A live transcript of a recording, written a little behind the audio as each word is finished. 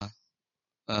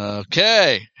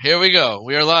Okay, here we go.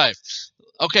 We are live.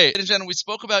 Okay, ladies and gentlemen, we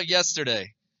spoke about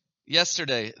yesterday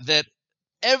that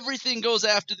everything goes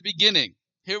after the beginning.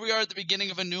 Here we are at the beginning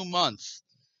of a new month,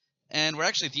 and we're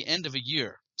actually at the end of a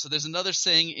year. So there's another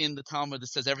saying in the Talmud that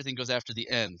says everything goes after the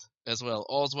end as well.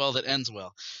 All's well that ends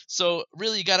well. So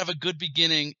really, you got to have a good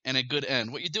beginning and a good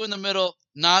end. What you do in the middle,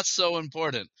 not so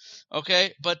important.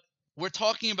 Okay, but we're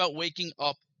talking about waking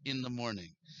up in the morning.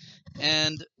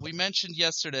 And we mentioned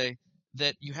yesterday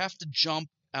that you have to jump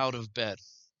out of bed.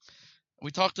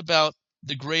 We talked about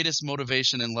the greatest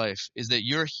motivation in life is that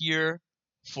you're here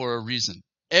for a reason.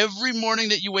 Every morning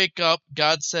that you wake up,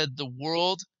 God said the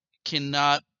world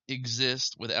cannot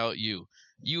exist without you.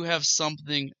 You have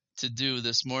something to do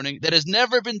this morning that has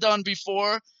never been done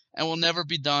before and will never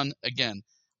be done again.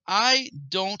 I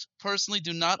do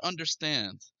not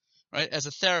understand, right? As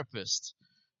a therapist,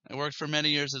 I worked for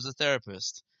many years as a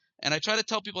therapist, and I try to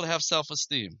tell people to have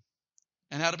self-esteem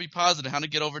and how to be positive, how to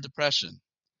get over depression.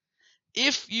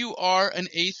 If you are an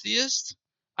atheist,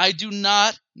 I do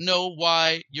not know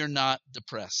why you're not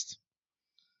depressed.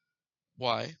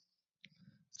 Why?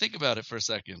 Think about it for a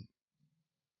second.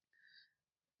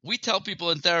 We tell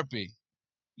people in therapy,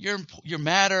 you're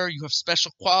matter, you have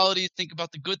special qualities, think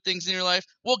about the good things in your life.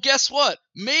 Well, guess what?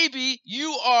 Maybe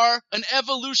you are an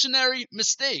evolutionary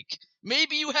mistake.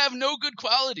 Maybe you have no good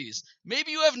qualities.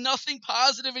 Maybe you have nothing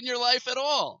positive in your life at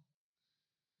all.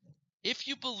 If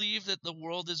you believe that the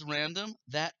world is random,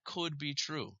 that could be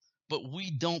true. But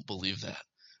we don't believe that.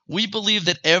 We believe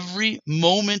that every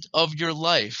moment of your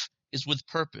life is with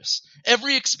purpose.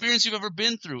 Every experience you've ever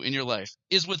been through in your life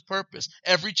is with purpose.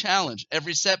 Every challenge,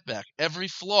 every setback, every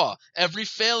flaw, every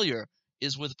failure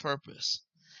is with purpose.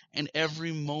 And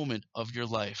every moment of your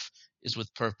life is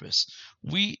with purpose.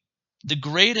 The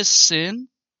greatest sin,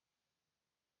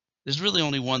 there's really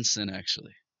only one sin,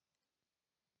 actually.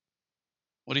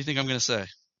 What do you think I'm going to say?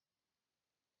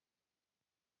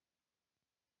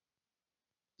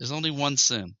 There's only one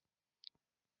sin.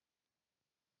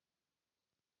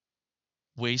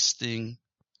 Wasting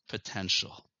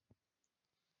potential.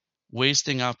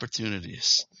 Wasting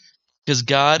opportunities. Because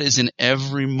God is in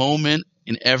every moment,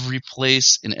 in every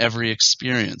place, in every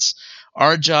experience.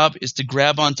 Our job is to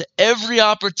grab onto every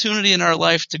opportunity in our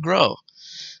life to grow.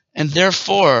 And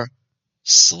therefore,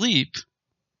 sleep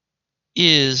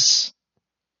is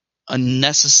a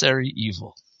necessary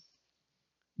evil.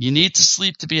 You need to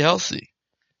sleep to be healthy.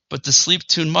 But to sleep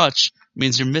too much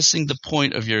means you're missing the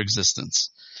point of your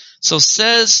existence. So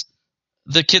says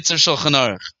the Kitzer Shulchan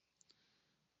Aruch,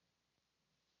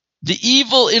 the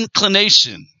evil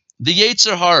inclination, the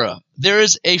Yetzer Hara, there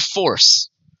is a force,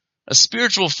 a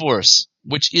spiritual force,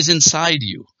 which is inside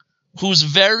you, whose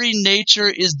very nature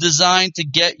is designed to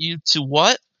get you to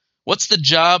what? What's the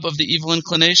job of the evil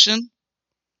inclination?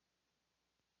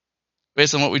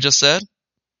 Based on what we just said?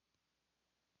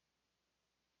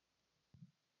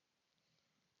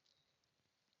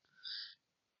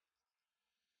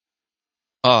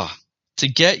 To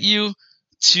get you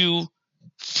to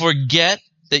forget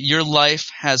that your life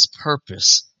has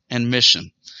purpose and mission.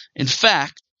 In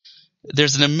fact,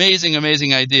 there's an amazing,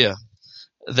 amazing idea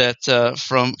that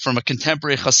from a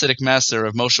contemporary Hasidic master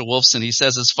of Moshe Wolfson. He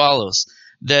says as follows,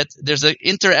 that there's an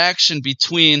interaction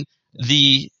between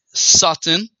the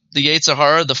Satan, the Yetzer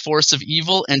Hara, the force of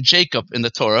evil, and Jacob in the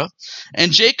Torah.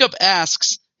 And Jacob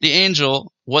asks the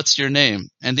angel, what's your name?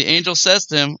 And the angel says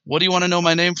to him, what do you want to know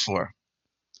my name for?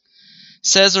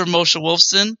 Says Moshe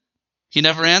Wolfson, he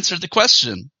never answered the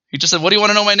question. He just said, what do you want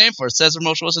to know my name for? Says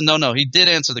Moshe Wolfson, no, he did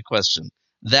answer the question.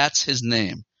 That's his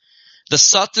name. The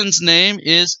Satan's name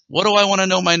is, what do I want to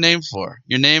know my name for?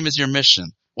 Your name is your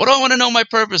mission. What do I want to know my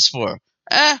purpose for?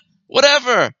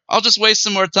 Whatever. I'll just waste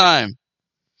some more time.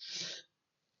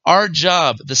 Our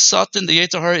job, the Satan, the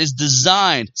Yetzer Hara, is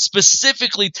designed,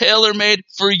 specifically tailor-made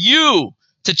for you,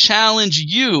 to challenge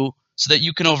you so that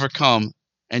you can overcome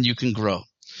and you can grow.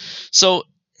 So,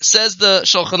 says the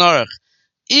Shulchan Aruch,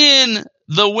 in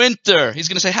the winter, he's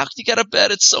going to say, how can you get out of bed?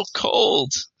 It's so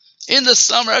cold. In the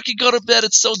summer, how can you go to bed?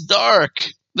 It's so dark.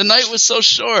 The night was so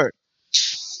short.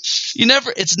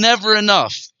 It's never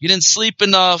enough. You didn't sleep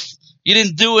enough. You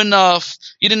didn't do enough.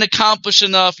 You didn't accomplish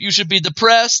enough. You should be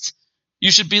depressed. You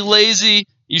should be lazy.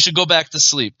 You should go back to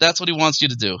sleep. That's what he wants you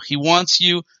to do. He wants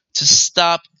you to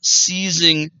stop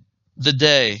seizing the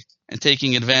day and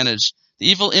taking advantage. The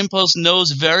evil impulse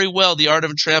knows very well the art of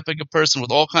entrapping a person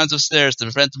with all kinds of snares to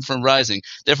prevent them from rising.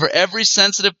 Therefore, every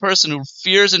sensitive person who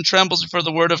fears and trembles before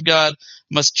the word of God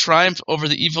must triumph over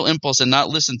the evil impulse and not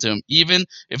listen to him, even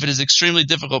if it is extremely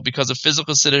difficult because of physical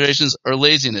considerations or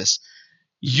laziness.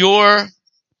 Your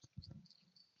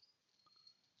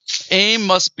Aim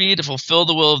must be to fulfill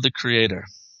the will of the Creator.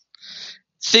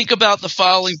 Think about the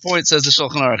following point, says the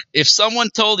Shulchan Aruch. If someone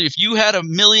told you, if you had $1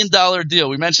 million deal,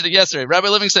 we mentioned it yesterday, Rabbi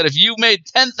Living said, if you made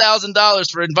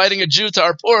 $10,000 for inviting a Jew to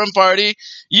our Purim party,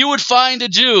 you would find a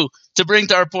Jew to bring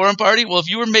to our Purim party. Well, if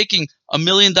you were making $1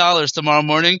 million tomorrow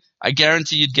morning, I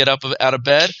guarantee you'd get up out of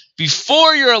bed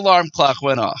before your alarm clock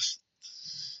went off.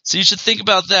 So you should think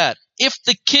about that. If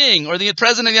the king or the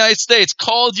president of the United States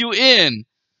called you in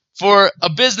for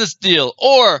a business deal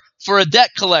or for a debt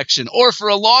collection or for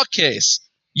a law case,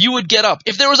 you would get up.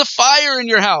 If there was a fire in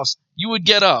your house, you would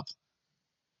get up.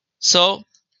 So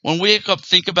when we wake up,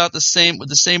 think about with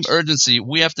the same urgency.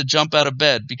 We have to jump out of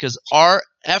bed because our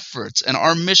efforts and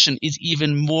our mission is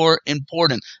even more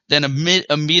important than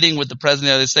a meeting with the President of the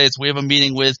United States. We have a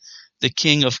meeting with the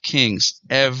King of Kings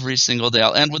every single day.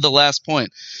 I'll end with the last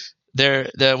point.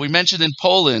 We mentioned in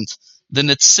Poland, the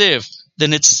Netziv. The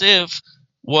Netziv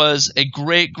was a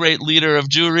great, great leader of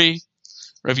Jewry,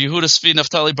 Rav Yehuda Svi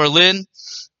Naftali Berlin,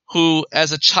 who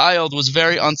as a child was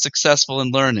very unsuccessful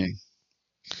in learning.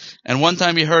 And one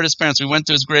time he heard his parents, we went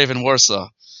to his grave in Warsaw.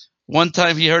 One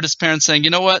time he heard his parents saying, you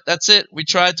know what, that's it. We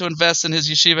tried to invest in his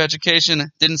yeshiva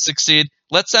education, didn't succeed.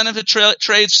 Let's send him to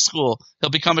trade school. He'll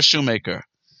become a shoemaker.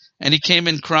 And he came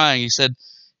in crying. He said,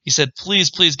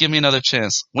 please give me another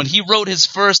chance. When he wrote his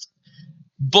first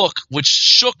book, which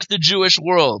shook the Jewish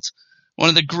world, one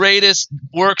of the greatest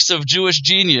works of Jewish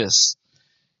genius,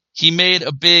 he made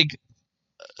a big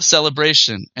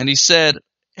celebration. And he said,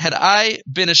 had I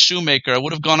been a shoemaker, I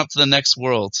would have gone up to the next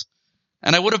world.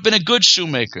 And I would have been a good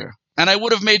shoemaker. And I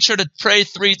would have made sure to pray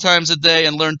 3 times a day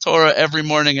and learn Torah every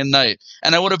morning and night.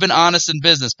 And I would have been honest in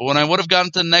business. But when I would have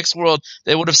gotten to the next world,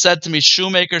 they would have said to me,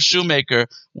 shoemaker, shoemaker,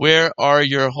 where are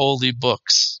your holy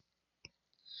books?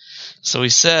 So he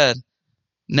said,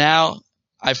 now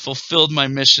I've fulfilled my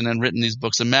mission and written these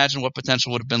books. Imagine what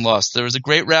potential would have been lost. There was a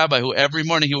great rabbi who every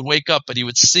morning he would wake up, but he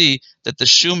would see that the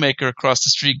shoemaker across the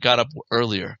street got up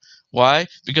earlier. Why?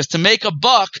 Because to make a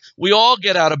buck, we all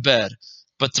get out of bed.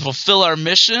 But to fulfill our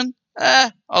mission,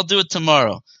 I'll do it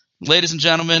tomorrow. Ladies and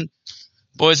gentlemen,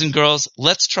 boys and girls,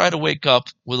 let's try to wake up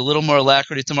with a little more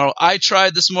alacrity tomorrow. I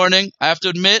tried this morning. I have to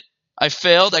admit, I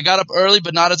failed. I got up early,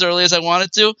 but not as early as I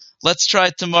wanted to. Let's try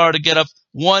tomorrow to get up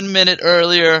 1 minute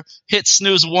earlier, hit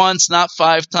snooze once, not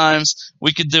 5 times.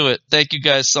 We could do it. Thank you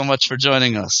guys so much for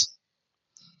joining us.